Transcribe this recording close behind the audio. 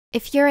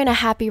If you're in a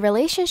happy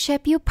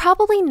relationship, you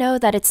probably know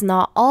that it's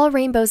not all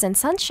rainbows and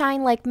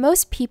sunshine like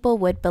most people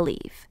would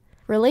believe.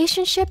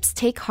 Relationships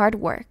take hard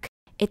work.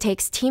 It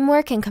takes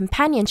teamwork and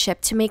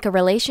companionship to make a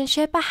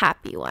relationship a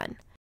happy one.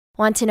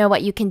 Want to know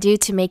what you can do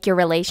to make your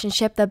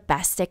relationship the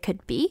best it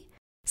could be?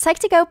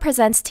 Psych2Go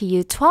presents to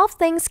you 12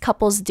 things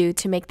couples do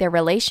to make their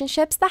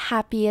relationships the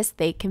happiest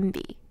they can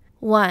be.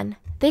 1.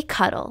 They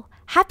cuddle.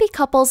 Happy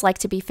couples like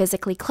to be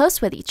physically close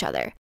with each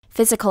other.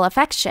 Physical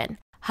affection,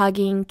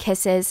 hugging,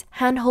 kisses,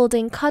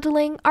 hand-holding,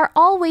 cuddling are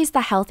all ways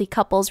that healthy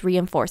couples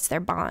reinforce their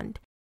bond.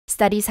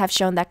 Studies have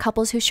shown that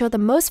couples who show the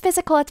most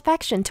physical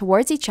affection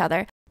towards each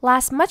other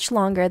last much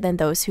longer than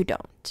those who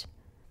don't.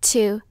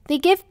 2. They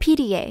give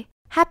PDA.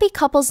 Happy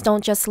couples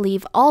don't just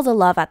leave all the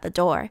love at the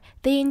door,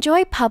 they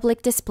enjoy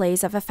public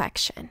displays of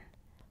affection.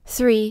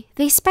 3.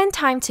 They spend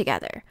time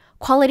together.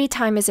 Quality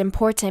time is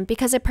important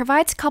because it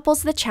provides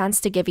couples the chance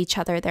to give each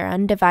other their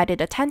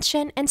undivided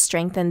attention and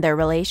strengthen their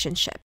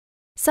relationship.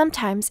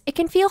 Sometimes it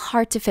can feel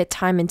hard to fit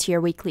time into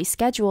your weekly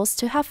schedules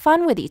to have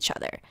fun with each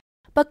other,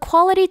 but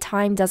quality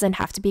time doesn't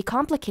have to be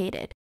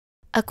complicated.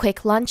 A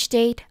quick lunch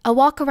date, a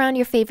walk around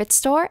your favorite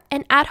store,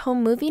 an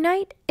at-home movie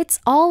night, it's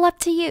all up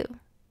to you.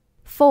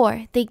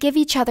 4. They give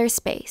each other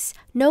space.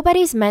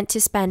 Nobody's meant to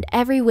spend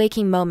every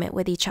waking moment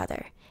with each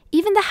other.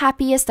 Even the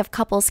happiest of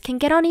couples can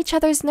get on each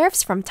other's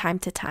nerves from time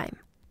to time.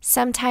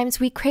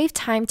 Sometimes we crave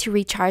time to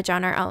recharge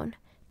on our own.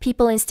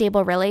 People in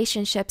stable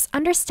relationships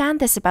understand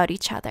this about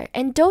each other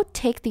and don't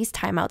take these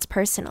timeouts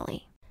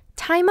personally.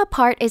 Time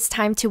apart is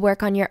time to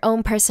work on your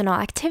own personal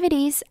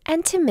activities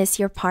and to miss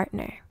your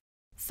partner.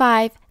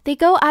 5. They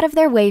go out of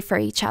their way for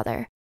each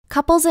other.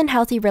 Couples in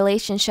healthy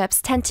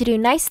relationships tend to do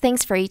nice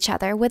things for each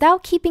other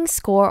without keeping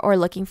score or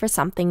looking for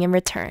something in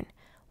return.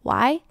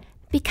 Why?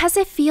 Because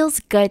it feels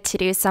good to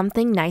do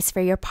something nice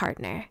for your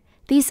partner.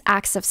 These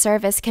acts of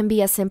service can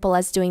be as simple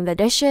as doing the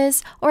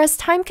dishes or as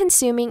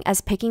time-consuming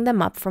as picking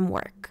them up from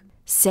work.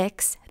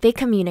 6. They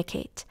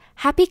communicate.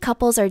 Happy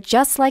couples are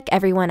just like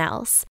everyone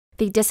else.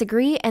 They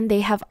disagree and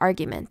they have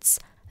arguments.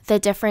 The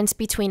difference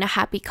between a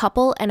happy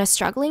couple and a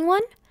struggling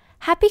one?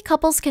 Happy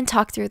couples can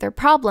talk through their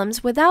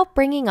problems without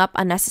bringing up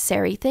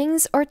unnecessary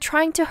things or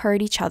trying to hurt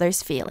each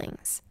other's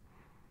feelings.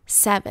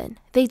 7.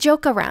 They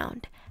joke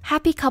around.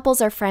 Happy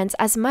couples are friends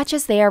as much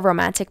as they are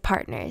romantic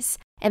partners,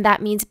 and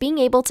that means being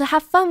able to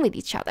have fun with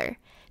each other.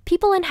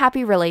 People in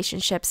happy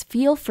relationships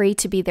feel free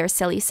to be their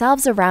silly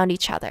selves around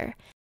each other.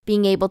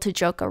 Being able to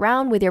joke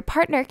around with your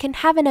partner can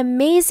have an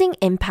amazing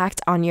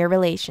impact on your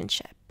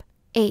relationship.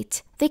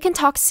 8. They can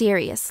talk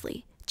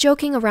seriously.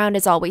 Joking around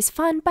is always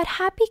fun, but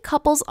happy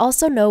couples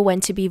also know when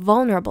to be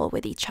vulnerable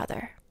with each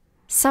other.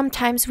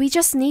 Sometimes we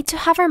just need to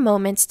have our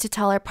moments to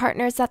tell our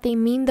partners that they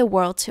mean the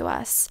world to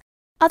us.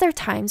 Other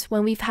times,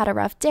 when we've had a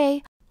rough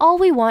day, all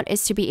we want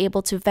is to be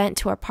able to vent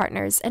to our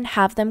partners and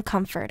have them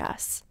comfort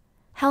us.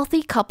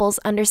 Healthy couples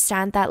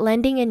understand that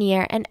lending an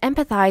ear and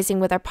empathizing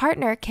with our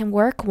partner can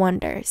work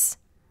wonders.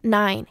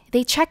 9.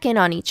 They check in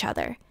on each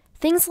other.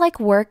 Things like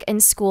work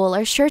and school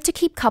are sure to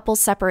keep couples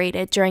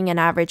separated during an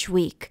average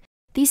week.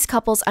 These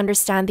couples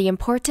understand the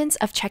importance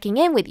of checking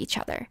in with each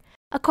other.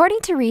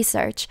 According to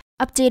research,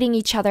 updating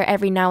each other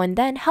every now and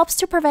then helps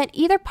to prevent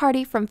either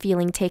party from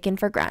feeling taken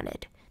for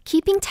granted.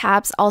 Keeping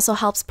tabs also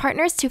helps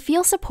partners to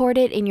feel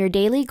supported in your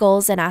daily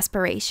goals and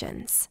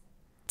aspirations.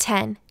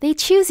 10. They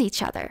choose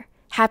each other.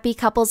 Happy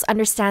couples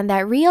understand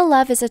that real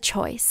love is a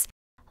choice.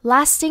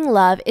 Lasting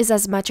love is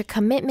as much a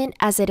commitment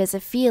as it is a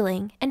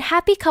feeling, and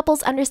happy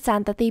couples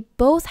understand that they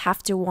both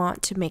have to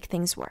want to make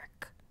things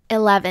work.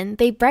 11.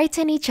 They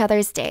brighten each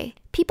other's day.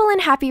 People in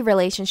happy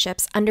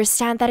relationships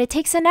understand that it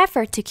takes an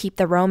effort to keep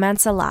the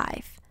romance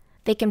alive.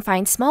 They can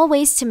find small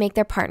ways to make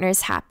their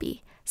partners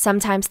happy.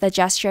 Sometimes the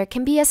gesture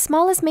can be as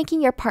small as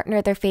making your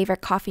partner their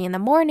favorite coffee in the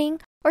morning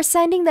or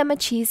sending them a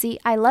cheesy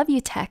 "I love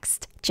you"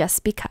 text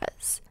just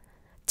because.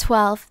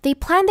 12. They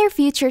plan their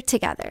future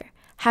together.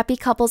 Happy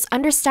couples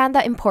understand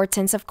the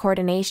importance of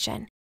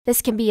coordination.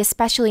 This can be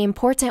especially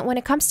important when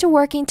it comes to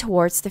working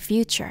towards the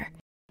future.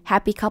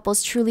 Happy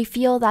couples truly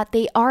feel that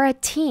they are a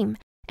team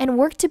and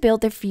work to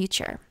build their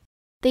future.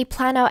 They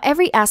plan out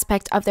every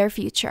aspect of their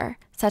future,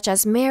 such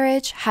as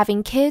marriage,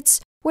 having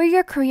kids, where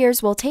your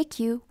careers will take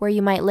you, where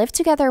you might live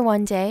together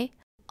one day,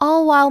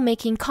 all while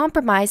making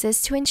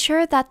compromises to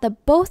ensure that the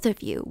both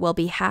of you will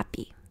be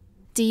happy.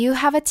 Do you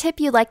have a tip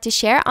you'd like to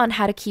share on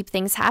how to keep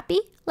things happy?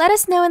 Let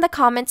us know in the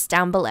comments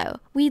down below.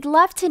 We'd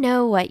love to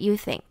know what you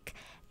think.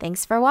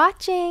 Thanks for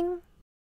watching!